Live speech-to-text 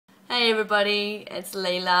Hey everybody, it's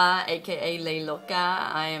Leila, aka Leiloka.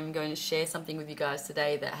 I am going to share something with you guys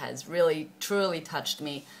today that has really, truly touched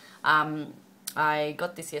me. I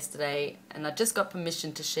got this yesterday and I just got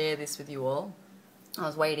permission to share this with you all. I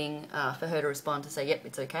was waiting for her to respond to say, yep,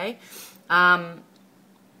 it's okay. So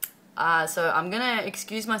I'm going to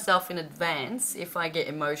excuse myself in advance if I get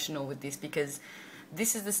emotional with this, because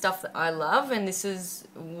this is the stuff that I love and this is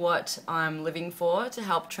what I'm living for, to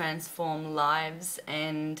help transform lives.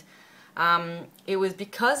 And it was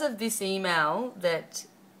because of this email that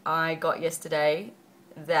I got yesterday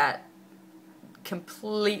that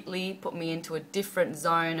completely put me into a different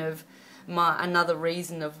zone of another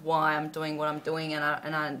reason of why I'm doing what I'm doing, and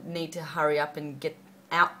I need to hurry up and get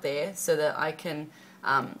out there so that I can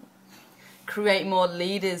create more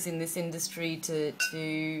leaders in this industry to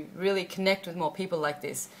really connect with more people like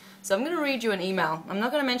this. So I'm going to read you an email. I'm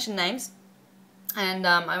not going to mention names, and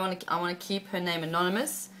I want to keep her name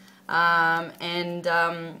anonymous. I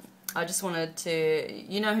just wanted to,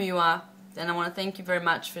 you know who you are, and I want to thank you very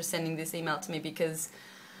much for sending this email to me, because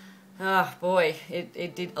oh boy,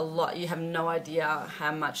 it did a lot. You have no idea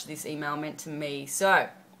how much this email meant to me. So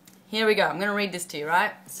here we go. I'm going to read this to you,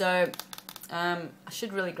 right? So I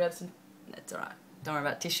should really grab some. That's alright. Don't worry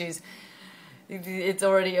about tissues. It's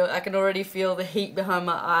already, I can already feel the heat behind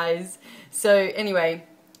my eyes. So anyway,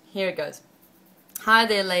 here it goes. Hi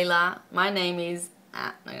there, Leila. My name is,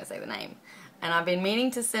 I'm not going to say the name. And I've been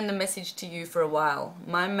meaning to send a message to you for a while.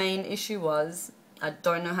 My main issue was, I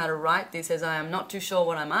don't know how to write this as I am not too sure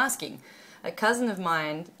what I'm asking. A cousin of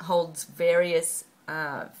mine holds various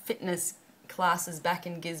fitness classes back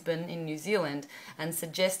in Gisborne in New Zealand and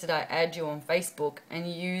suggested I add you on Facebook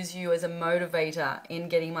and use you as a motivator in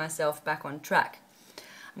getting myself back on track.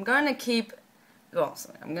 I'm going to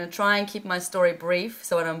try and keep my story brief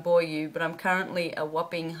so I don't bore you, but I'm currently a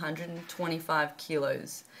whopping 125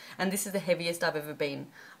 kilos, and this is the heaviest I've ever been.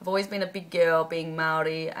 I've always been a big girl, being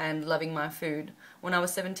Maori and loving my food. When I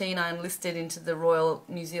was 17, I enlisted into the Royal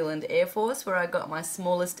New Zealand Air Force, where I got my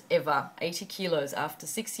smallest ever, 80 kilos. After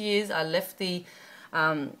 6 years, I left the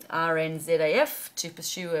RNZAF to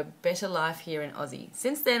pursue a better life here in Aussie.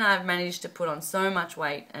 Since then, I've managed to put on so much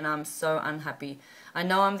weight, and I'm so unhappy. I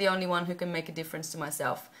know I'm the only one who can make a difference to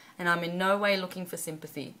myself, and I'm in no way looking for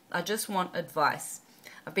sympathy. I just want advice.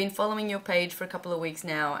 I've been following your page for a couple of weeks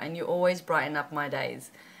now, and you always brighten up my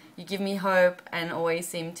days. You give me hope and always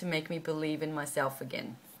seem to make me believe in myself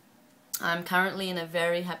again. I'm currently in a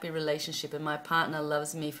very happy relationship, and my partner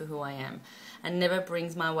loves me for who I am and never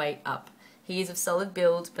brings my weight up. He is of solid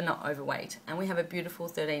build but not overweight, and we have a beautiful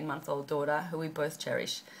 13-month-old daughter who we both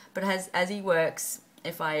cherish. But as he works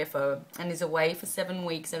FIFO and is away for 7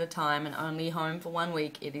 weeks at a time and only home for 1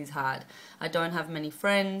 week, it is hard. I don't have many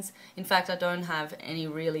friends. In fact, I don't have any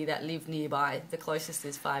really that live nearby. The closest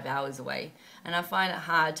is 5 hours away, and I find it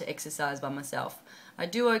hard to exercise by myself. I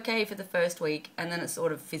do okay for the first week, and then it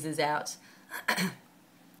sort of fizzes out.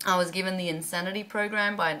 I was given the Insanity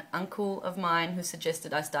program by an uncle of mine who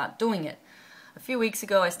suggested I start doing it. A few weeks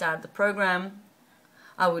ago I started the program.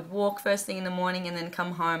 I would walk first thing in the morning and then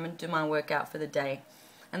come home and do my workout for the day.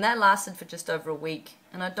 And that lasted for just over a week.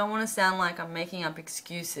 And I don't want to sound like I'm making up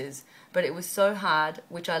excuses, but it was so hard,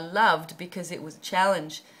 which I loved because it was a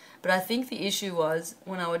challenge. But I think the issue was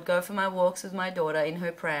when I would go for my walks with my daughter in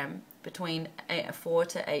her pram, between 4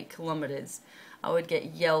 to 8 kilometers, I would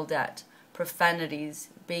get yelled at, profanities,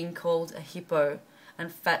 being called a hippo and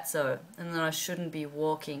fatso, and that I shouldn't be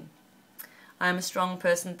walking. I am a strong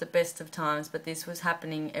person at the best of times, but this was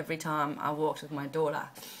happening every time I walked with my daughter.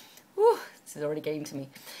 Whew, this is already getting to me.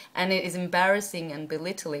 And it is embarrassing and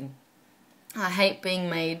belittling. I hate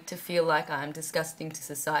being made to feel like I am disgusting to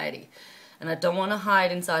society. And I don't want to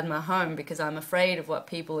hide inside my home because I'm afraid of what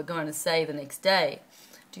people are going to say the next day.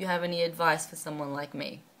 Do you have any advice for someone like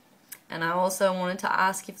me? And I also wanted to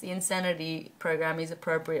ask if the Insanity program is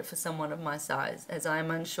appropriate for someone of my size, as I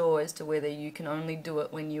am unsure as to whether you can only do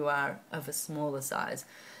it when you are of a smaller size.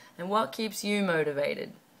 And what keeps you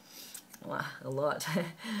motivated? Well, a lot.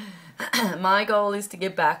 My goal is to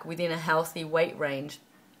get back within a healthy weight range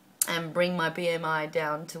and bring my BMI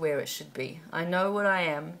down to where it should be. I know what I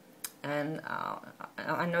am, and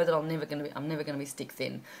I know that I'm never going to be stick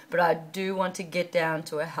thin, but I do want to get down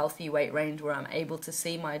to a healthy weight range where I'm able to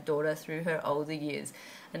see my daughter through her older years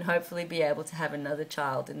and hopefully be able to have another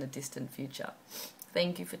child in the distant future.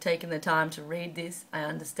 Thank you for taking the time to read this. I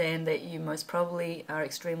understand that you most probably are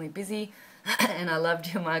extremely busy, and I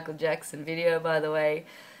loved your Michael Jackson video, by the way.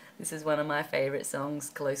 This is one of my favorite songs,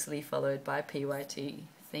 closely followed by PYT.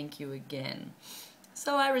 Thank you again.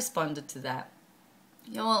 So I responded to that.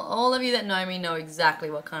 You know, all of you that know me know exactly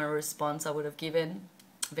what kind of response I would have given.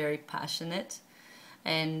 very passionate.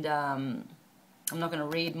 And I'm not going to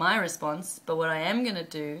read my response, but what I am going to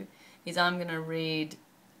do is I'm going to read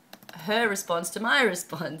her response to my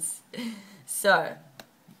response. So,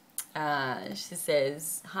 she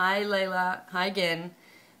says, "Hi Leila, hi again.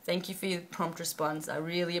 Thank you for your prompt response. I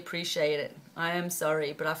really appreciate it. I am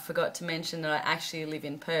sorry, but I forgot to mention that I actually live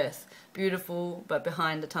in Perth. Beautiful, but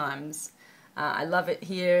behind the times. I love it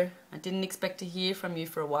here. I didn't expect to hear from you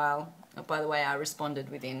for a while." Oh, by the way, I responded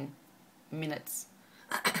within minutes.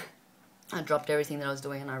 I dropped everything that I was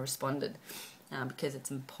doing and I responded because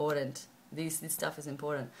it's important. This stuff is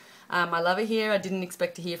important. "I love it here. I didn't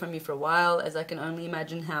expect to hear from you for a while, as I can only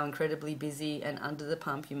imagine how incredibly busy and under the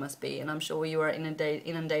pump you must be. And I'm sure you are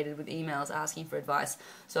inundated with emails asking for advice.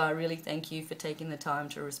 So I really thank you for taking the time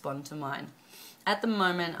to respond to mine. At the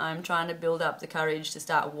moment, I'm trying to build up the courage to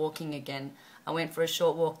start walking again. I went for a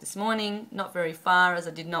short walk this morning, not very far, as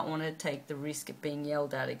I did not want to take the risk of being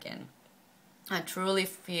yelled at again. I truly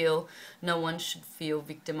feel no one should feel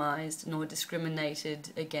victimized nor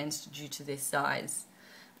discriminated against due to their size.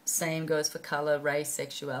 Same goes for color, race,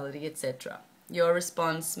 sexuality, etc. Your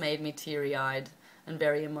response made me teary-eyed and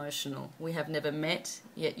very emotional. We have never met,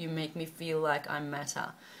 yet you make me feel like I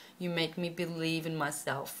matter. You make me believe in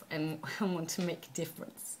myself and I want to make a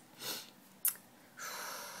difference."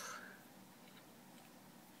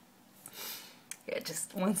 Yeah,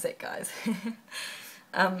 just one sec, guys.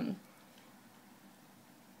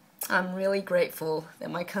 I'm really grateful that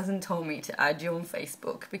my cousin told me to add you on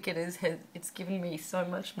Facebook because it's given me so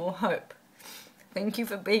much more hope. Thank you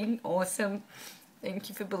for being awesome. Thank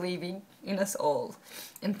you for believing in us all.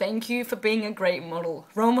 And thank you for being a great role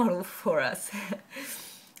model for us.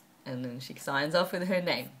 And then she signs off with her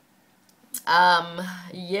name.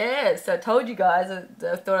 Yeah, so I told you guys,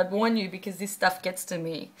 I thought I'd warn you because this stuff gets to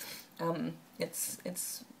me.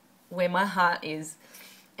 It's where my heart is.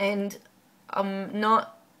 And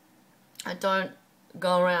I don't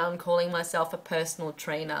go around calling myself a personal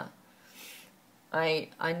trainer.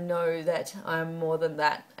 I know that I'm more than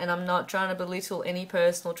that, and I'm not trying to belittle any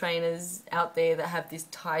personal trainers out there that have this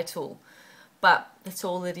title, but that's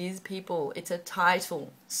all it is, people. It's a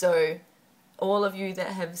title. So all of you that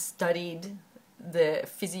have studied the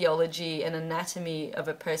physiology and anatomy of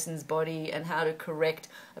a person's body and how to correct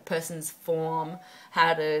a person's form,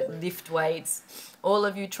 how to lift weights, all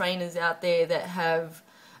of you trainers out there that have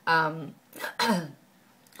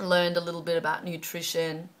learned a little bit about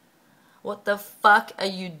nutrition, what the fuck are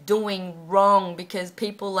you doing wrong? Because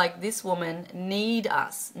people like this woman need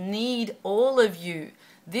us, need all of you.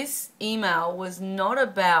 This email was not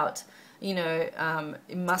about, you know,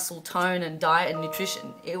 muscle tone and diet and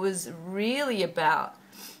nutrition. It was really about,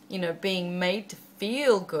 you know, being made to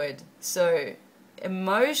feel good. So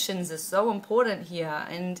emotions are so important here,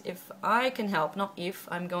 and if I can help, not if,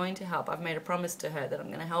 I'm going to help. I've made a promise to her that I'm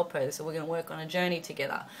going to help her, so we're going to work on a journey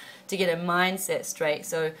together to get her mindset straight.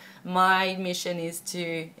 So my mission is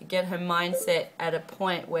to get her mindset at a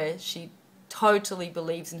point where she totally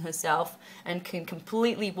believes in herself and can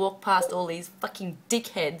completely walk past all these fucking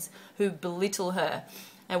dickheads who belittle her.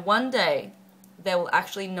 And one day they will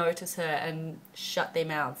actually notice her and shut their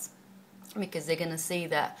mouths, because they're going to see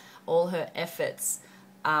that all her efforts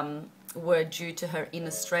were due to her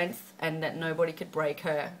inner strength and that nobody could break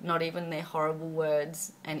her, not even their horrible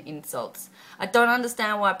words and insults. I don't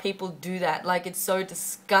understand why people do that. Like, it's so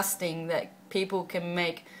disgusting that people can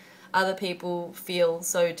make other people feel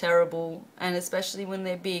so terrible, and especially when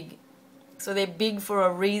they're big. So they're big for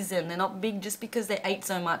a reason. They're not big just because they ate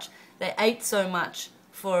so much. They ate so much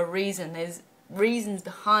for a reason. There's reasons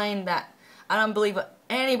behind that. I don't believe what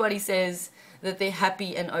anybody says that they're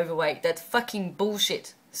happy and overweight. That's fucking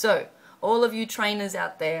bullshit. So, all of you trainers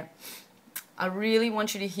out there, I really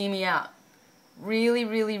want you to hear me out. Really,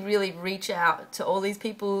 really, really reach out to all these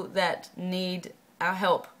people that need our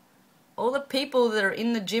help. All the people that are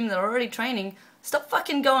in the gym that are already training, stop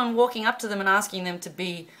fucking going walking up to them and asking them to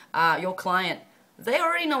be your client. They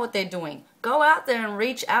already know what they're doing. Go out there and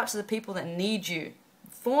reach out to the people that need you.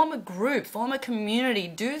 Form a group, form a community,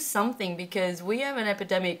 do something, because we have an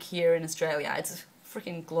epidemic here in Australia. It's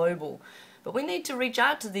freaking global. But we need to reach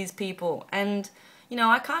out to these people. And, you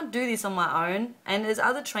know, I can't do this on my own. And there's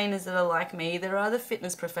other trainers that are like me. There are other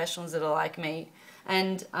fitness professionals that are like me.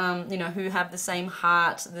 And, you know, who have the same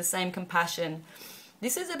heart, the same compassion.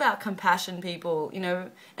 This is about compassion, people. You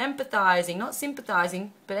know, empathizing, not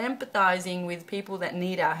sympathizing, but empathizing with people that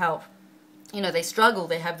need our help. You know, they struggle,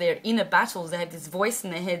 they have their inner battles, they have this voice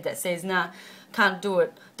in their head that says, nah, can't do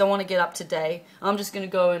it, don't want to get up today, I'm just going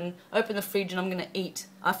to go and open the fridge and I'm going to eat.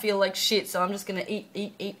 I feel like shit, so I'm just going to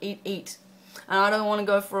eat. And I don't want to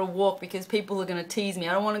go for a walk because people are going to tease me.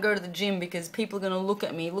 I don't want to go to the gym because people are going to look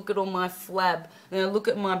at me, look at all my flab, look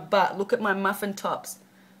at my butt, look at my muffin tops.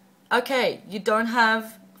 Okay, you don't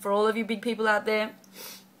have, for all of you big people out there,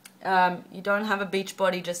 you don't have a beach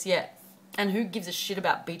body just yet. And who gives a shit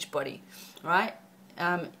about beach body, right?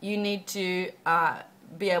 You need to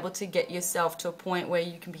be able to get yourself to a point where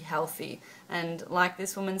you can be healthy. And like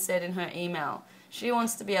this woman said in her email, she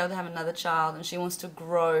wants to be able to have another child, and she wants to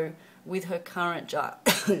grow with her current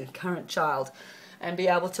child and be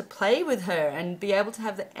able to play with her and be able to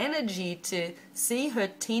have the energy to see her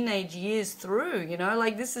teenage years through, you know,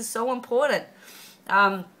 like this is so important.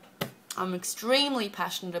 I'm extremely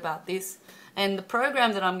passionate about this, and the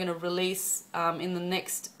program that I'm going to release in the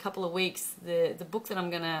next couple of weeks, the book that I'm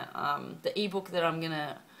going to, the ebook that I'm going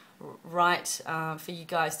to write for you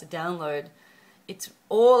guys to download, it's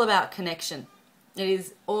all about connection. It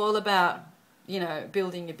is all about, you know,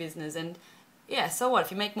 building your business. And yeah, so what?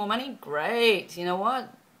 If you make more money, great. You know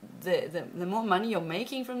what? The more money you're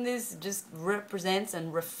making from this just represents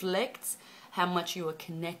and reflects how much you are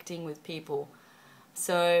connecting with people.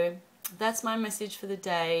 So that's my message for the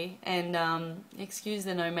day. And excuse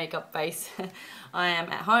the no makeup face. I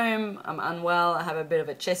am at home, I'm unwell, I have a bit of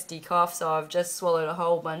a chesty cough, so I've just swallowed a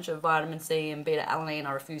whole bunch of vitamin C and beta-alanine.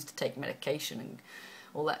 I refuse to take medication and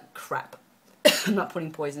all that crap. I'm not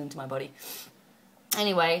putting poison into my body.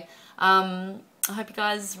 Anyway, I hope you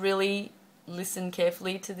guys really listen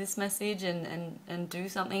carefully to this message and do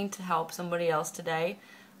something to help somebody else today.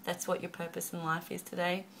 That's what your purpose in life is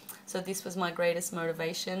today. So this was my greatest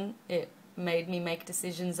motivation. It made me make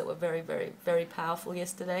decisions that were very, very, very powerful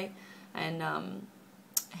yesterday. And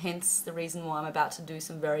hence the reason why I'm about to do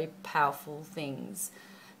some very powerful things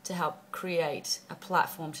to help create a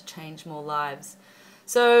platform to change more lives.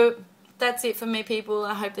 So that's it for me, people.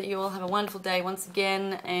 I hope that you all have a wonderful day once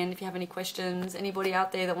again. And if you have any questions, anybody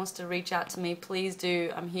out there that wants to reach out to me, please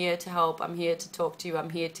do. I'm here to help. I'm here to talk to you.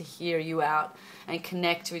 I'm here to hear you out and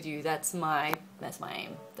connect with you. That's my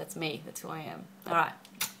aim. That's me. That's who I am. All right.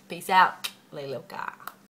 Peace out. Leila.